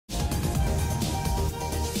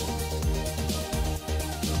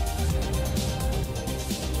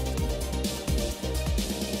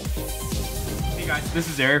guys, this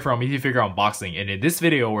is Eric from ET Figure Unboxing, and in this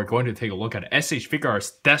video we're going to take a look at SH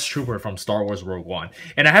Figuarts Death Trooper from Star Wars Rogue One.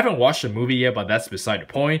 And I haven't watched the movie yet, but that's beside the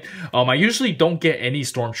point. I usually don't get any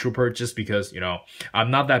Stormtrooper just because, you know,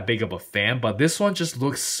 I'm not that big of a fan, but this one just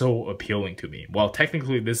looks so appealing to me. Well,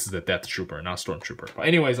 technically this is the Death Trooper, not Stormtrooper. But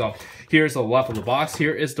anyways, here's the left of the box,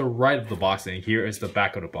 here is the right of the box, and here is the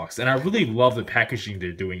back of the box. And I really love the packaging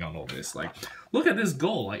they're doing on all this. Like, look at this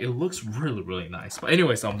gold, like it looks really nice. But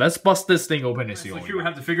anyways, let's bust this thing open and see. So here we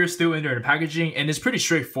have the figure still in there in the packaging, and it's pretty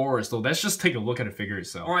straightforward. So let's just take a look at the figure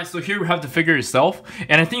itself. Alright, so here we have the figure itself,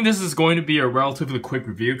 and I think this is going to be a relatively quick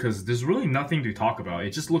review because there's really nothing to talk about. It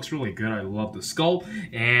just looks really good. I love the sculpt,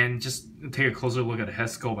 and just take a closer look at the head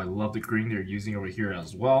sculpt. I love the green they're using over here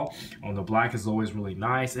as well. The black is always really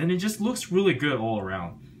nice, and it just looks really good all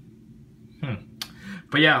around.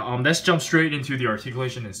 But yeah, let's jump straight into the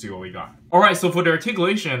articulation and see what we got. Alright, so for the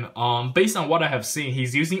articulation, based on what I have seen,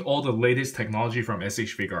 he's using all the latest technology from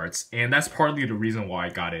SH Figuarts, and that's partly the reason why I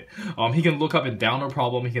got it. He can look up and down no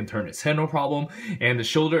problem, he can turn his head no problem, and the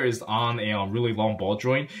shoulder is on a really long ball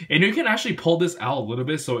joint, and you can actually pull this out a little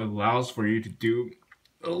bit so it allows for you to do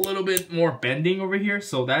a little bit more bending over here,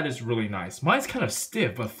 so that is really nice. Mine's kind of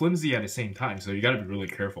stiff but flimsy at the same time, so you gotta be really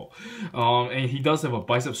careful. And he does have a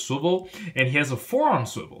bicep swivel, and he has a forearm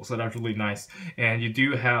swivel, so that's really nice. And you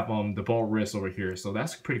do have the ball wrist over here, so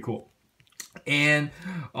that's pretty cool. And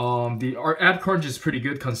the ab crunch is pretty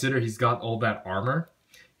good, consider he's got all that armor.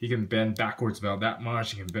 He can bend backwards about that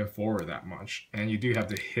much, he can bend forward that much, and you do have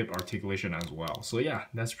the hip articulation as well. So yeah,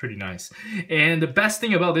 that's pretty nice. And the best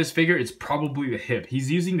thing about this figure is probably the hip. He's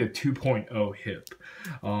using the 2.0 hip.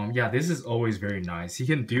 Yeah, this is always very nice. He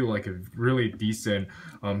can do like a really decent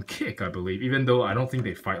kick, I believe, even though I don't think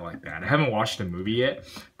they fight like that. I haven't watched the movie yet,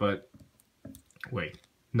 but wait.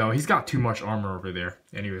 No, he's got too much armor over there.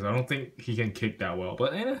 Anyways, I don't think he can kick that well,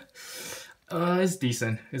 but it's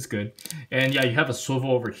decent, it's good. And yeah, you have a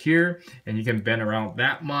swivel over here, and you can bend around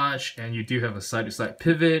that much, and you do have a side-to-side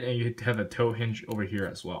pivot, and you have a toe hinge over here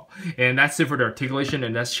as well. And that's it for the articulation,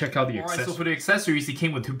 and let's check out the accessories. So for the accessories, he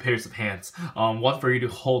came with 2 pairs of hands. One for you to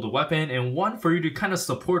hold the weapon, and one for you to kind of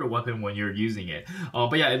support the weapon when you're using it.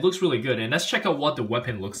 But yeah, it looks really good, and let's check out what the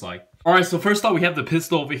weapon looks like. Alright, so first off, we have the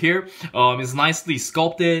pistol over here. It's nicely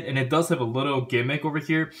sculpted, and it does have a little gimmick over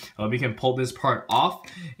here. You can pull this part off,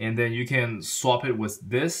 and then you can swap it with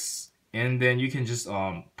this, and then you can just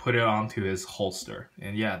put it onto his holster.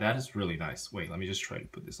 And yeah, that is really nice. Wait, let me just try to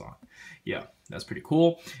put this on. Yeah, that's pretty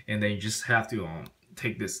cool. And then you just have to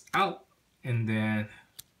take this out, and then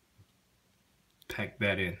pack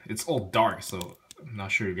that in. It's all dark, so I'm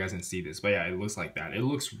not sure if you guys can see this, but yeah, it looks like that. It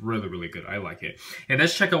looks really good. I like it. And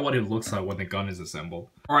let's check out what it looks like when the gun is assembled.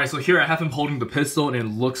 Alright, so here I have him holding the pistol, and it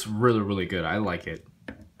looks really good. I like it.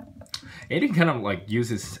 And he can kind of like use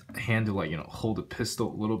his hand to, like, you know, hold the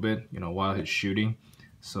pistol a little bit, you know, while he's shooting.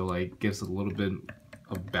 So like gives a little bit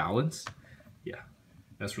of balance. Yeah.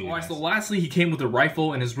 That's really nice. So lastly, he came with a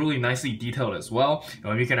rifle, and is really nicely detailed as well.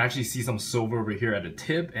 You can actually see some silver over here at the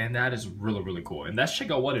tip, and that is really cool. And let's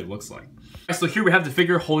check out what it looks like. So here we have the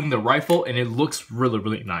figure holding the rifle, and it looks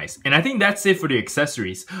really nice. And I think that's it for the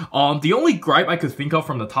accessories. The only gripe I could think of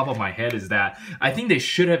from the top of my head is that I think they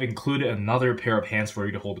should have included another pair of hands for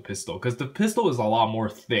you to hold the pistol, because the pistol is a lot more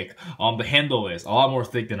thick. The handle is a lot more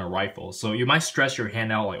thick than a rifle, so you might stretch your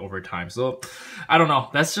hand out like over time. So I don't know,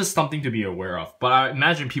 that's just something to be aware of. But I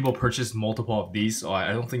imagine people purchase multiple of these, so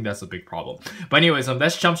I don't think that's a big problem. But anyways,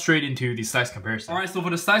 let's jump straight into the size comparison. Alright, so for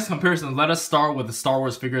the size comparison, let us start with the Star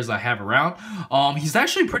Wars figures I have around. He's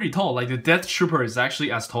actually pretty tall. Like, the Death Trooper is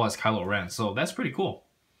actually as tall as Kylo Ren, so that's pretty cool.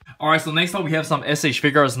 Alright, so next up we have some SH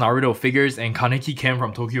Figuarts Naruto figures and Kaneki Ken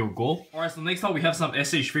from Tokyo Ghoul. Alright, so next up we have some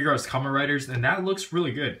SH Figuarts Kamen Riders, and that looks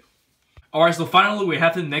really good. Alright, so finally we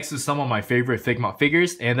have it next to some of my favorite Figma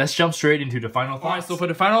figures, and let's jump straight into the final thoughts. Alright, so for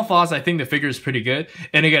the final thoughts, I think the figure is pretty good.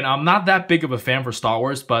 And again, I'm not that big of a fan for Star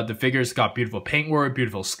Wars, but the figure's got beautiful paintwork,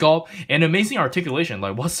 beautiful sculpt, and amazing articulation.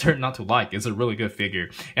 Like, what's there not to like? It's a really good figure,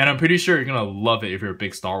 and I'm pretty sure you're gonna love it if you're a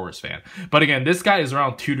big Star Wars fan. But again, this guy is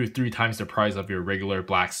around 2 to 3 times the price of your regular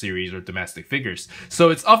Black Series or domestic figures.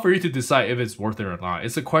 So it's up for you to decide if it's worth it or not.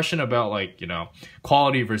 It's a question about, like, you know,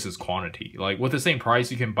 quality versus quantity. Like, with the same price,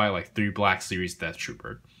 you can buy like 3 Black Series Death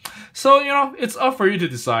Trooper. So, you know, it's up for you to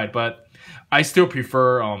decide, but I still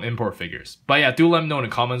prefer import figures. But yeah, do let me know in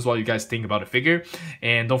the comments what you guys think about the figure.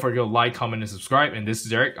 And don't forget to like, comment, and subscribe. And this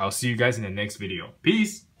is Eric. I'll see you guys in the next video.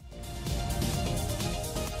 Peace!